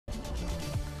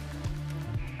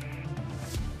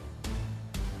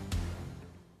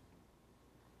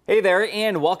Hey there,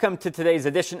 and welcome to today's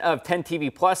edition of 10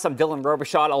 TV Plus. I'm Dylan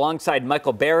Robichaud alongside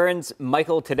Michael Behrens.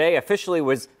 Michael, today officially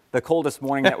was the coldest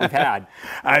morning that we've had.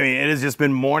 I mean, it has just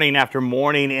been morning after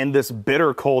morning in this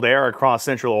bitter cold air across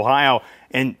central Ohio,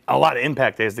 and a lot of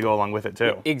impact days to go along with it,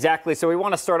 too. Exactly. So we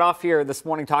want to start off here this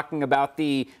morning talking about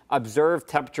the observed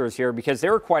temperatures here because they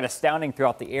were quite astounding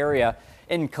throughout the area.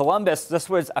 In Columbus, this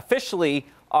was officially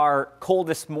our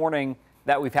coldest morning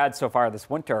that we've had so far this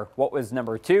winter. What was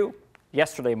number 2?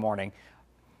 Yesterday morning.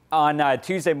 On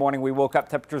Tuesday morning, we woke up,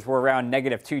 temperatures were around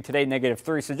 -2, today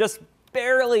 -3, so just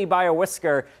barely by a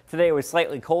whisker. Today it was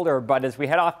slightly colder, but as we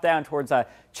head off down towards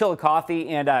Chillicothe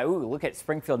and ooh, look at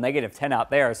Springfield, -10 out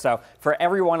there. So for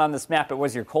everyone on this map, it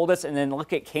was your coldest. And then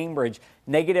look at Cambridge,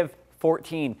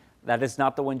 -14. That is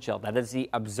not the wind chill. That is the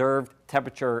observed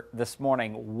temperature this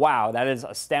morning. Wow, that is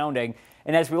astounding.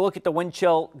 And as we look at the wind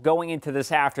chill going into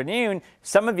this afternoon,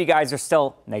 some of you guys are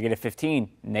still -15,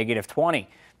 -20.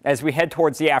 As we head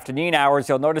towards the afternoon hours,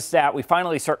 you'll notice that we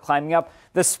finally start climbing up.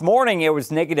 This morning, it was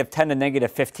 -10 to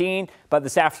 -15, but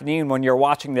this afternoon, when you're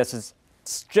watching this,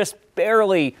 it's just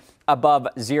barely above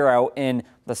 0 in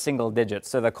the single digits.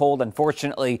 So the cold,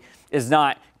 unfortunately, is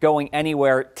not going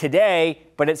anywhere today,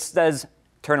 but it does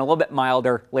turn a little bit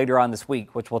milder later on this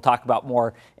week, which we'll talk about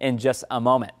more in just a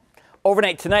moment.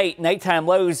 Overnight tonight, nighttime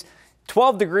lows,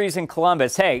 12 degrees in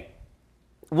Columbus. Hey,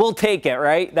 we'll take it,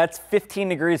 right? That's 15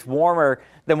 degrees warmer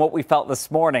than what we felt this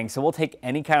morning. So we'll take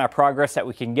any kind of progress that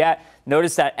we can get.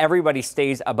 Notice that everybody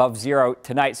stays above 0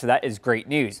 tonight, so that is great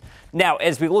news. Now,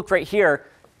 as we look right here,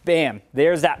 bam,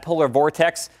 there's that polar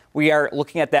vortex. We are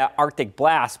looking at that Arctic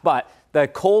blast, but the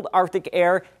cold Arctic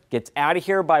air gets out of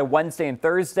here by Wednesday and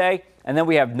Thursday, and then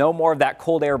we have no more of that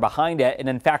cold air behind it. And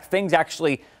in fact, things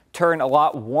actually turn a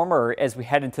lot warmer as we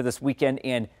head into this weekend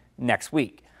and next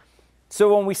week.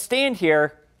 So when we stand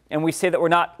here and we say that we're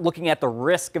not looking at the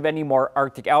risk of any more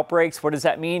Arctic outbreaks, what does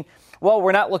that mean? Well,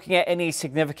 we're not looking at any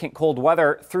significant cold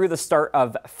weather through the start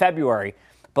of February.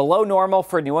 Below normal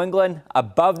for New England,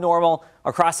 above normal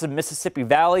across the Mississippi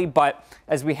Valley. But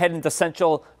as we head into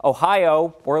central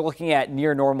Ohio, we're looking at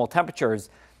near normal temperatures.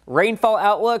 Rainfall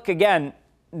outlook, again,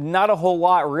 not a whole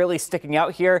lot really sticking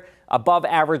out here. Above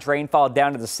average rainfall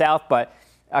down to the south, but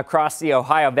across the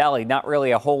Ohio Valley, not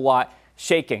really a whole lot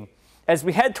shaking. As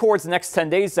we head towards the next 10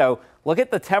 days, though, look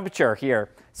at the temperature here.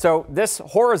 So this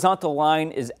horizontal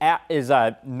line is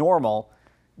normal.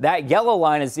 That yellow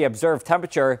line is the observed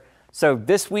temperature. So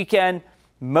this weekend,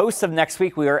 most of next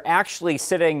week, we are actually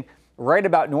sitting right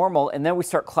about normal, and then we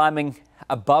start climbing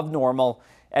above normal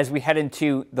as we head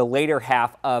into the later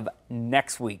half of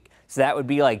next week. So that would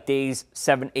be like days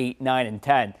 7, 8, 9, and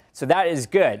 10. So that is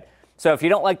good. So if you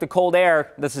don't like the cold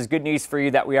air, this is good news for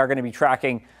you that we are going to be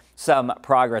tracking some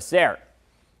progress there.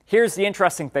 Here's the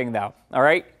interesting thing, though. All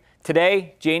right.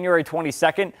 Today, January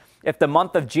 22nd, if the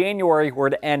month of January were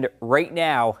to end right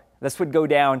now, this would go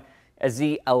down as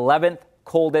the 11th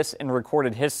coldest in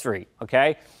recorded history.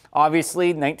 OK,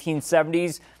 obviously,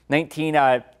 1970s,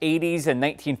 1980s and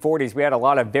 1940s, we had a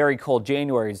lot of very cold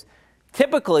Januaries.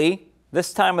 Typically,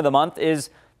 this time of the month is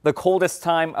the coldest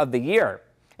time of the year.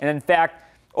 And in fact,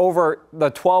 over the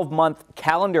 12-month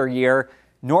calendar year,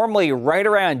 normally right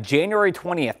around January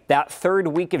 20th, that third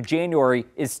week of January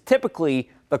is typically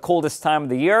the coldest time of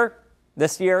the year.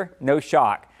 This year, no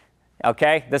shock.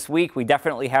 Okay, this week we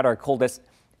definitely had our coldest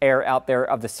air out there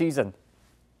of the season.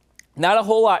 Not a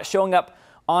whole lot showing up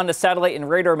on the satellite and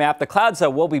radar map. The clouds, though,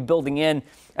 will be building in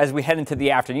as we head into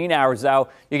the afternoon hours, though.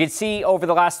 You can see over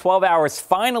the last 12 hours,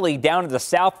 finally down to the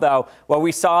south, though, where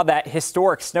we saw that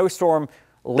historic snowstorm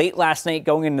late last night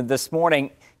going into this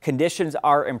morning. Conditions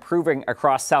are improving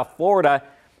across South Florida.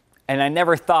 And I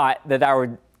never thought that I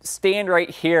would stand right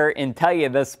here and tell you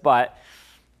this, but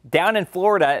down in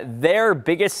Florida, their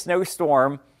biggest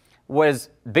snowstorm was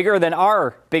bigger than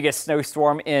our biggest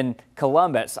snowstorm in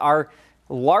Columbus. Our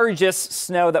largest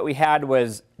snow that we had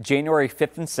was January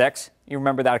 5th and 6th. You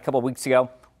remember that a couple of weeks ago,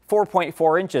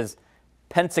 4.4 inches.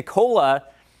 Pensacola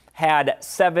had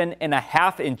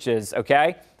 7.5 inches,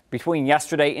 okay, between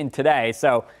yesterday and today.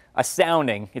 So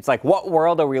astounding. It's like, what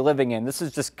world are we living in? This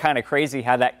is just kind of crazy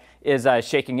how that is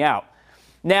shaking out.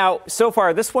 Now, so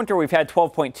far this winter, we've had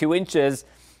 12.2 inches.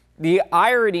 The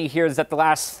irony here is that the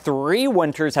last 3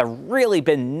 winters have really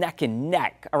been neck and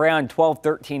neck, around 12,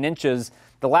 13 inches.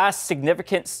 The last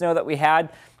significant snow that we had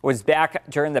was back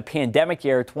during the pandemic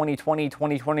year, 2020,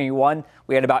 2021.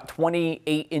 We had about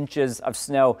 28 inches of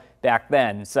snow back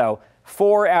then. So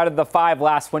 4 out of the 5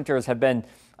 last winters have been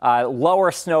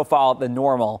lower snowfall than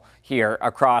normal here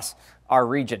across our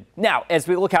region. Now, as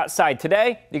we look outside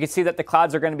today, you can see that the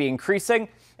clouds are going to be increasing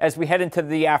as we head into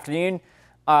the afternoon.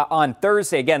 on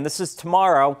Thursday. Again, this is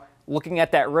tomorrow. Looking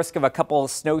at that risk of a couple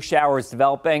of snow showers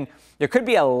developing. There could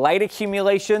be a light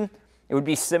accumulation. It would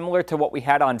be similar to what we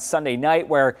had on Sunday night,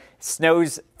 where it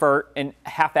snows for a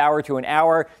half hour to an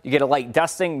hour. You get a light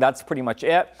dusting. That's pretty much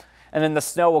it. And then the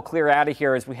snow will clear out of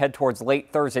here as we head towards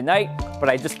late Thursday night. But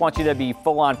I just want you to be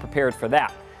full on prepared for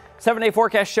that. 7-day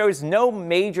forecast shows no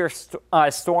major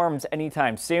storms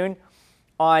anytime soon.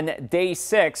 On day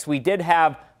 6, we did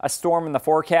have a storm in the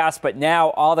forecast, but now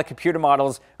all the computer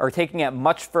models are taking it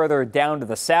much further down to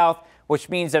the south, which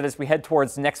means that as we head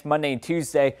towards next Monday and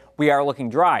Tuesday, we are looking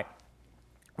dry.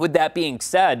 With that being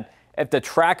said, if the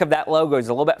track of that low goes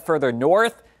a little bit further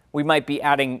north, we might be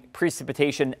adding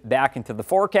precipitation back into the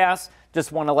forecast.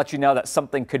 Just want to let you know that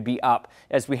something could be up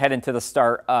as we head into the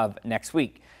start of next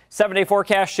week. 7-day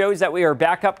forecast shows that we are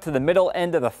back up to the middle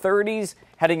end of the 30s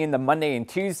heading into Monday and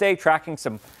Tuesday, tracking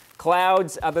some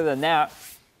clouds. Other than that,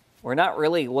 we're not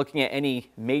really looking at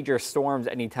any major storms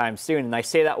anytime soon. And I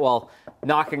say that while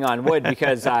knocking on wood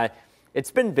because it's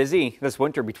been busy this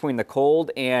winter between the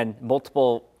cold and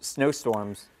multiple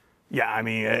snowstorms. Yeah, I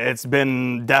mean, it's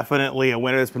been definitely a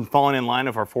winter that's been falling in line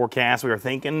with our forecast. We were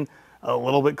thinking a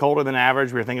little bit colder than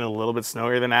average. We were thinking a little bit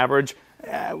snowier than average.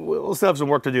 We'll still have some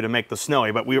work to do to make the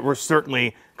snowy, but we're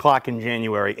certainly clocking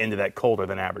January into that colder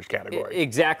than average category.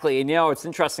 Exactly. And, what's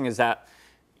interesting is that,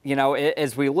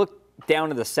 as we look down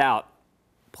to the south,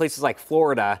 places like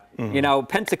Florida,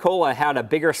 Pensacola had a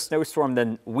bigger snowstorm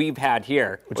than we've had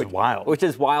here. Which is wild. Which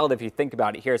is wild if you think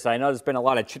about it here. So I know there's been a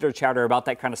lot of chitter chatter about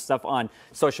that kind of stuff on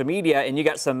social media, and you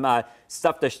got some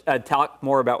stuff to talk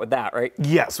more about with that, right?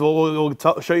 Yes, we'll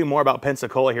show you more about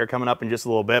Pensacola here coming up in just a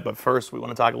little bit, but first we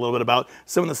want to talk a little bit about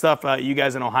some of the stuff you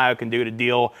guys in Ohio can do to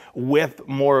deal with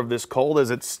more of this cold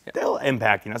as it's still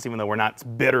impacting us, even though we're not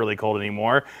bitterly cold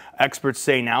anymore. Experts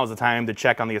say now is the time to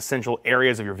check on the essential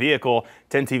areas of your vehicle.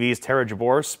 10 TV's Tara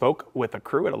Jabor spoke with a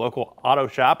crew at a local auto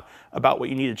shop about what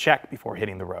you need to check before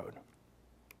hitting the road.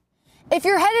 If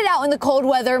you're headed out in the cold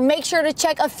weather, make sure to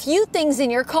check a few things in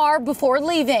your car before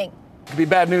leaving. Could be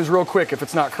bad news real quick if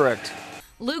it's not correct.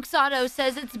 Luke's Auto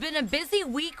says it's been a busy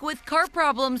week with car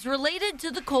problems related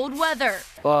to the cold weather.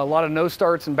 A lot of no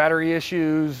starts and battery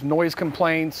issues, noise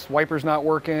complaints, wipers not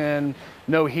working,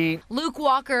 no heat. Luke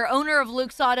Walker, owner of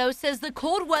Luke's Auto, says the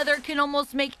cold weather can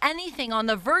almost make anything on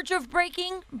the verge of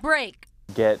breaking break.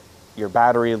 Get your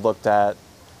battery looked at,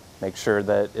 make sure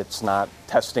that it's not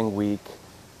testing weak,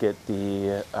 get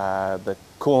the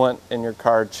coolant in your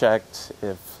car checked.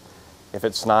 If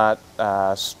it's not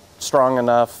strong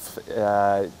enough,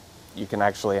 you can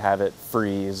actually have it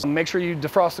freeze. Make sure you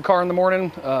defrost the car in the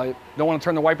morning. Don't want to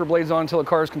turn the wiper blades on until the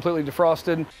car is completely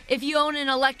defrosted. If you own an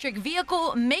electric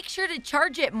vehicle, make sure to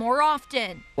charge it more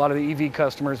often. A lot of the EV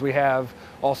customers we have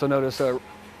also notice a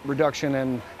reduction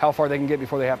in how far they can get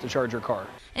before they have to charge your car.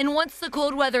 And once the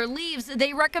cold weather leaves,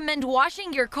 they recommend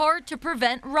washing your car to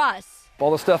prevent rust.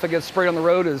 All the stuff that gets sprayed on the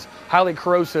road is highly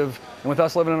corrosive, and with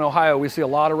us living in Ohio, we see a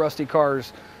lot of rusty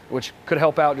cars, which could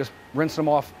help out just rinsing them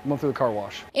off, going through the car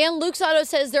wash. And Luke's Auto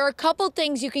says there are a couple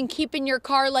things you can keep in your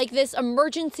car, like this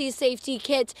emergency safety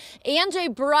kit and a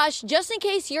brush, just in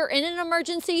case you're in an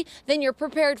emergency, then you're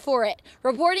prepared for it.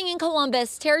 Reporting in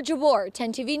Columbus, Tara Jabor,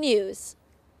 10 TV News.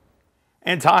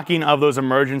 And talking of those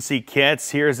emergency kits,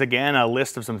 here's again a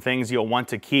list of some things you'll want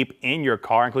to keep in your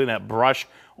car, including that brush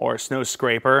or a snow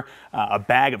scraper. A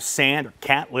bag of sand or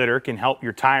cat litter can help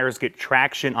your tires get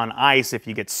traction on ice if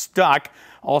you get stuck.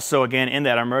 Also, again, in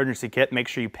that emergency kit, make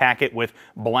sure you pack it with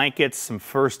blankets, some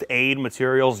first aid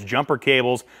materials, jumper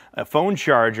cables, a phone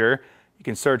charger. You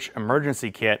can search emergency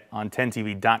kit on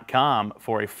 10tv.com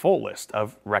for a full list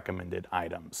of recommended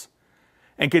items.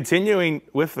 And continuing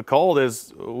with the cold,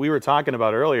 as we were talking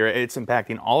about earlier, it's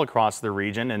impacting all across the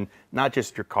region, and not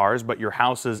just your cars, but your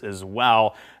houses as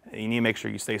well. You need to make sure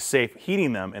you stay safe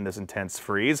heating them in this intense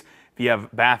freeze. If you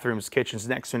have bathrooms, kitchens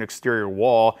next to an exterior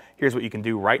wall, here's what you can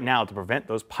do right now to prevent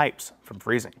those pipes from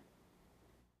freezing.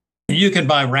 You can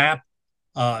buy wrap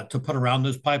to put around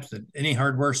those pipes at any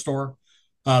hardware store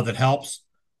that helps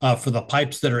for the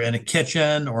pipes that are in a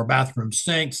kitchen or bathroom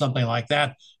sink, something like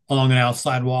that, along an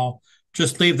outside wall.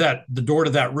 Just leave the door to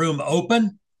that room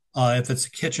open. If it's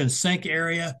a kitchen sink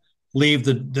area, leave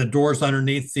the doors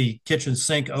underneath the kitchen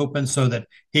sink open so that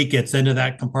heat gets into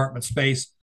that compartment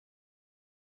space.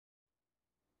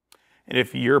 And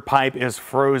if your pipe is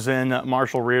frozen,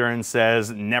 Marshall Reardon says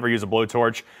never use a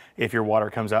blowtorch. If your water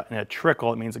comes out in a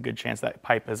trickle, it means a good chance that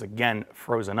pipe is again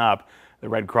frozen up. The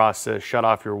Red Cross says shut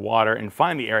off your water and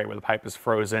find the area where the pipe is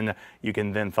frozen. You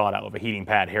can then thaw it out with a heating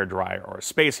pad, hair dryer, or a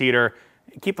space heater.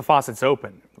 Keep the faucets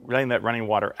open. Letting that running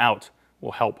water out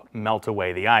will help melt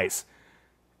away the ice.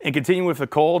 And continuing with the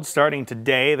cold, starting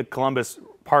today, the Columbus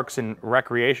Parks and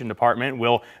Recreation Department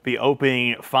will be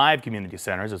opening 5 community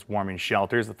centers as warming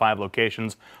shelters. The 5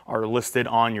 locations are listed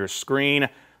on your screen.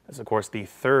 This is, of course, the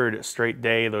 3rd straight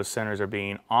day those centers are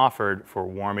being offered for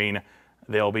warming.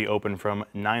 They'll be open from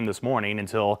 9 this morning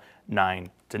until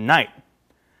 9 tonight.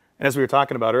 And as we were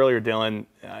talking about earlier, Dylan,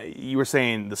 you were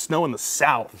saying the snow in the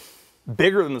south,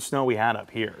 bigger than the snow we had up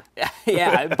here.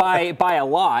 Yeah, by a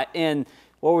lot. And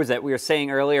what was it? We were saying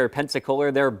earlier,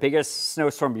 Pensacola, their biggest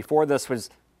snowstorm before this was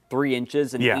 3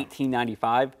 inches in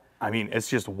 1895. I mean, it's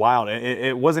just wild.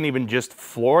 It wasn't even just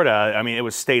Florida. I mean, it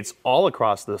was states all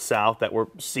across the South that were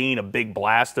seeing a big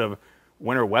blast of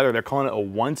winter weather. They're calling it a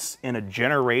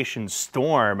once-in-a-generation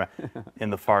storm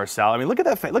in the far South. I mean, look at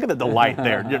that. Look at the delight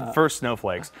there. First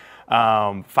snowflakes.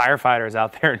 Firefighters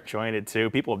out there enjoying it too.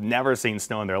 People have never seen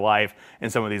snow in their life in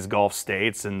some of these Gulf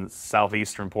states and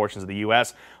southeastern portions of the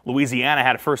U.S. Louisiana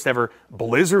had a first ever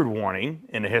blizzard warning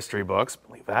in the history books,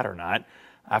 believe that or not.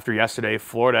 After yesterday,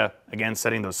 Florida again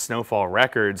setting those snowfall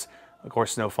records. Of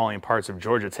course, snow falling in parts of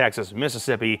Georgia, Texas,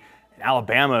 Mississippi, and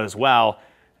Alabama as well.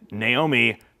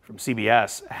 Naomi from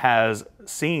CBS has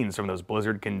seen some of those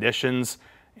blizzard conditions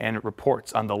and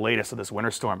reports on the latest of this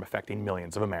winter storm affecting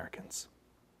millions of Americans.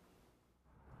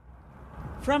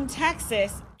 From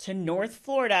Texas to North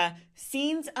Florida,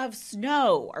 scenes of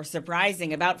snow are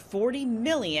surprising about 40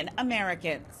 million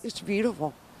Americans. It's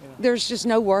beautiful. There's just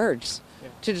no words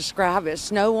to describe it.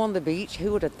 Snow on the beach,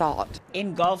 who would have thought?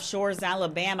 In Gulf Shores,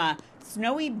 Alabama,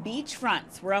 snowy beach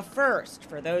fronts were a first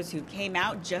for those who came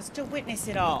out just to witness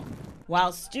it all,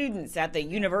 while students at the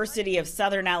University of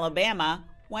Southern Alabama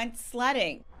went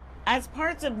sledding. As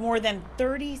parts of more than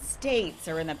 30 states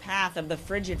are in the path of the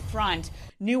frigid front,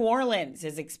 New Orleans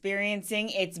is experiencing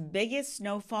its biggest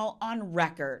snowfall on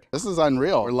record. This is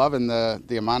unreal. We're loving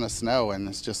the amount of snow, and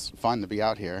it's just fun to be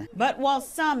out here. But while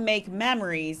some make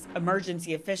memories,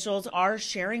 emergency officials are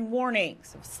sharing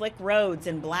warnings of slick roads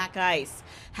and black ice,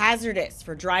 hazardous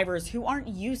for drivers who aren't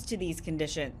used to these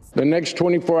conditions. The next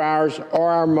 24 hours are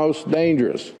our most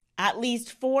dangerous. At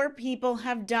least 4 people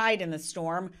have died in the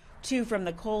storm, 2 from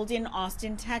the cold in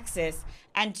Austin, Texas,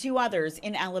 and 2 others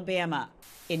in Alabama.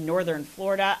 In northern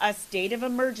Florida, a state of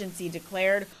emergency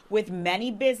declared with many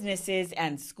businesses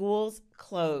and schools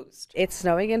closed. It's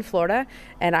snowing in Florida,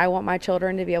 and I want my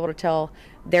children to be able to tell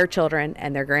their children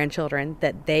and their grandchildren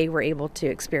that they were able to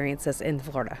experience this in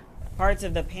Florida. Parts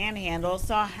of the Panhandle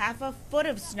saw half a foot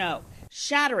of snow,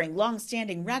 shattering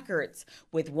long-standing records,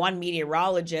 with one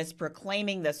meteorologist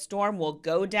proclaiming the storm will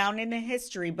go down in the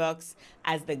history books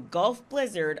as the Gulf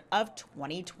blizzard of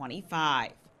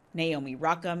 2025. Naomi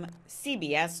Ruckham,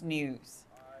 CBS News.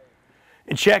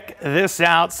 And check this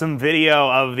out, some video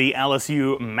of the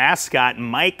LSU mascot,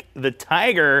 Mike the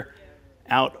Tiger,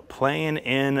 out playing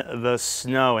in the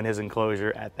snow in his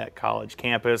enclosure at that college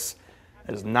campus.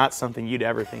 That is not something you'd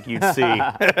ever think you'd see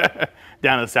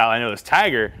down in the South. I know this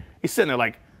Tiger, he's sitting there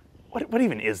like, what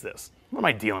even is this? What am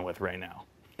I dealing with right now?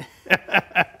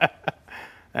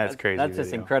 That's crazy. That's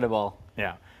just incredible.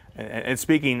 Yeah. And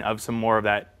speaking of some more of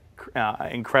that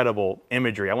incredible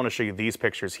imagery, I want to show you these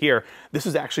pictures here. This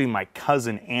is actually my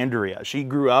cousin Andrea. She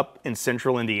grew up in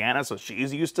central Indiana, so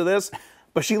she's used to this,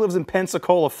 but she lives in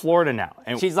Pensacola, Florida now.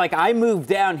 And she's like, I moved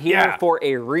down here for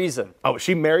a reason. Oh,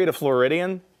 she married a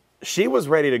Floridian? She was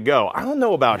ready to go. I don't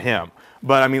know about him,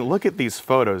 but I mean, look at these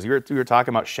photos. You were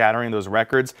talking about shattering those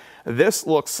records. This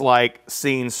looks like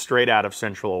scenes straight out of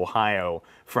Central Ohio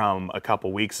from a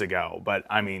couple weeks ago. But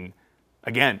I mean,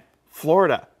 again,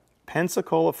 Florida,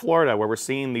 Pensacola, Florida, where we're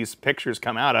seeing these pictures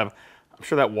come out of. I'm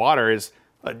sure that water is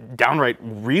downright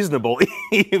reasonable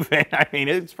even. I mean,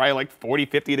 it's probably like 40,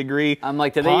 50 degree. I'm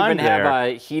like, do they even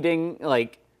have heating,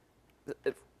 like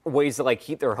ways to like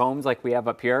heat their homes like we have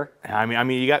up here? I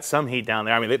mean, you got some heat down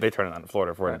there. I mean, they turn it on in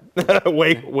Florida for it.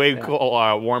 way cool,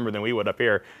 warmer than we would up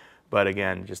here. But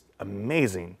again, just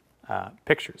amazing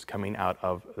pictures coming out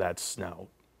of that snow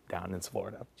down in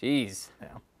Florida. Jeez.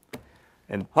 Yeah.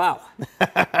 And wow.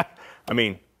 I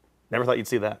mean, never thought you'd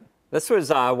see that. This was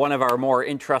one of our more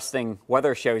interesting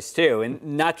weather shows too, and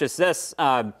not just this.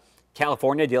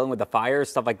 California dealing with the fires,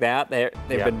 stuff like that. They've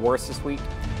been worse this week.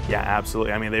 Yeah,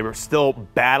 absolutely. I mean, they were still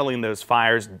battling those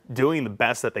fires, doing the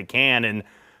best that they can, and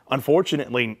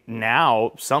unfortunately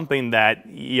now something that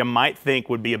you might think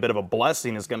would be a bit of a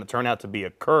blessing is going to turn out to be a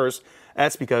curse.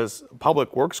 That's because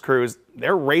public works crews,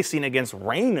 they're racing against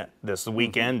rain this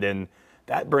weekend, and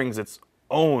that brings its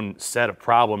own set of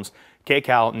problems.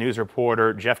 KCAL news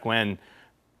reporter Jeff Gwynn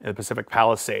in the Pacific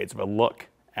Palisades with a look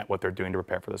at what they're doing to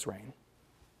prepare for this rain.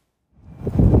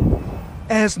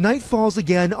 As night falls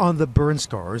again on the burn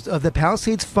scars of the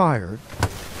Palisades fire,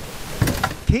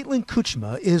 Caitlin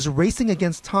Kuchma is racing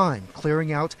against time,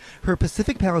 clearing out her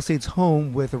Pacific Palisades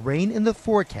home with rain in the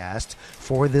forecast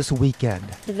for this weekend.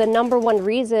 The number one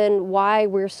reason why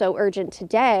we're so urgent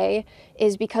today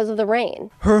is because of the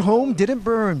rain. Her home didn't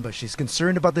burn, but she's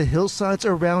concerned about the hillsides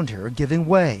around her giving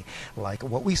way, like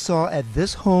what we saw at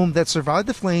this home that survived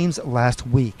the flames last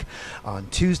week. On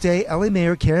Tuesday, LA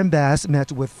Mayor Karen Bass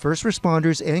met with first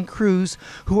responders and crews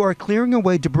who are clearing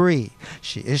away debris.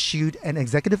 She issued an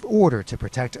executive order to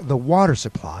protect the water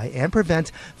supply and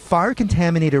prevent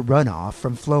fire-contaminated runoff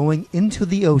from flowing into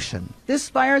the ocean.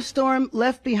 This firestorm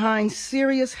left behind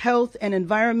serious health and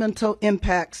environmental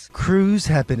impacts. Crews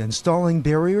have been installing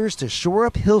barriers to shore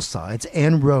up hillsides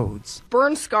and roads.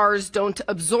 Burn scars don't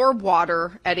absorb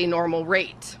water at a normal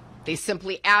rate. They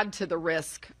simply add to the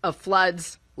risk of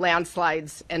floods,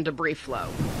 landslides, and debris flow.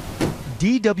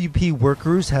 DWP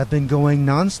workers have been going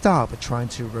nonstop trying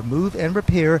to remove and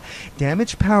repair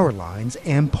damaged power lines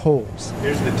and poles.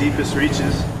 Here's the deepest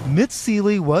reaches. Mitch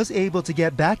Seeley was able to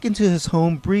get back into his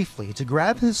home briefly to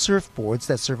grab his surfboards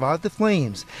that survived the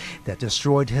flames that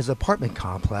destroyed his apartment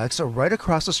complex right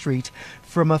across the street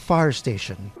from a fire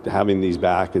station. Having these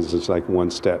back is just like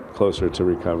one step closer to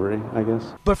recovery, I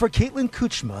guess. But for Caitlin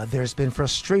Kuchma, there's been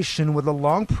frustration with a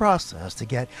long process to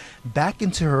get back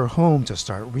into her home to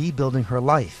start rebuilding her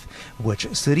life, which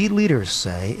city leaders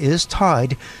say is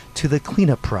tied to the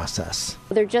cleanup process.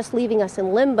 They're just leaving us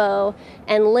in limbo,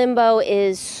 and limbo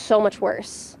is so much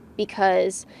worse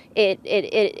because it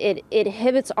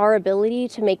inhibits our ability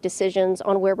to make decisions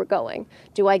on where we're going.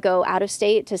 Do I go out of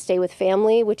state to stay with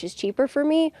family, which is cheaper for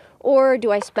me, or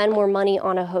do I spend more money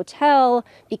on a hotel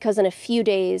because in a few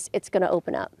days it's going to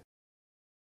open up?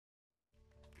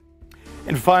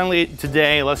 And finally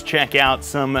today, let's check out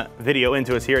some video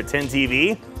into us here at 10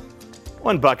 TV.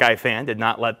 One Buckeye fan did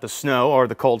not let the snow or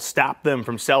the cold stop them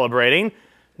from celebrating.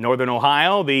 Northern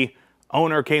Ohio, the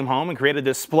owner came home and created a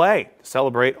display to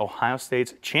celebrate Ohio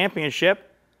State's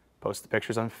championship. Posted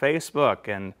pictures on Facebook,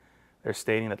 and they're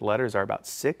stating that the letters are about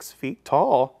 6 feet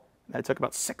tall. And it took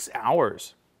about 6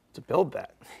 hours to build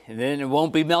that. And then it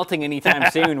won't be melting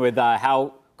anytime soon with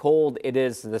how cold it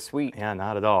is this week. Yeah,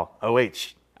 not at all.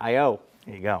 OH. IO.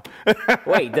 There you go.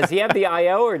 Wait, does he have the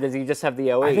IO or does he just have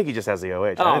the OH? I think he just has the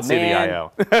OH. Oh, I didn't see the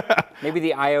IO. Maybe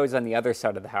the IO is on the other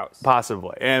side of the house.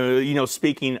 Possibly. And, you know,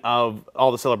 speaking of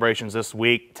all the celebrations this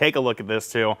week, take a look at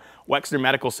this too. Wexner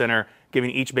Medical Center giving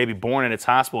each baby born in its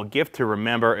hospital a gift to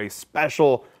remember, a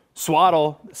special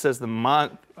swaddle. It says the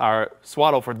month, our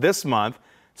swaddle for this month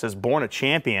says Born a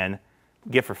Champion.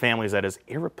 Gift for families that is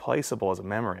irreplaceable as a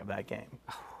memory of that game.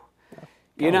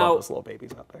 You know, those little babies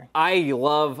out there. I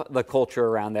love the culture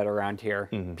around that around here.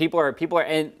 People are,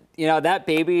 and you know, that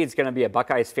baby is going to be a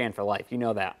Buckeyes fan for life. You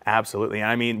know that. Absolutely.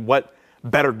 I mean, what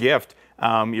better gift?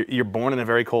 You're born in a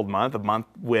very cold month, a month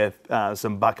with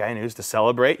some Buckeye news to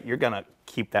celebrate. You're going to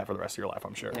keep that for the rest of your life,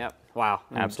 I'm sure. Yep. Wow.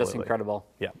 Absolutely. Just incredible.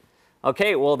 Yeah.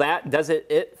 Okay, well, that does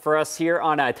it for us here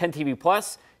on 10 TV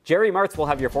Plus. Jerry Martz will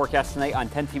have your forecast tonight on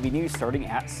 10 TV News starting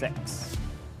at 6.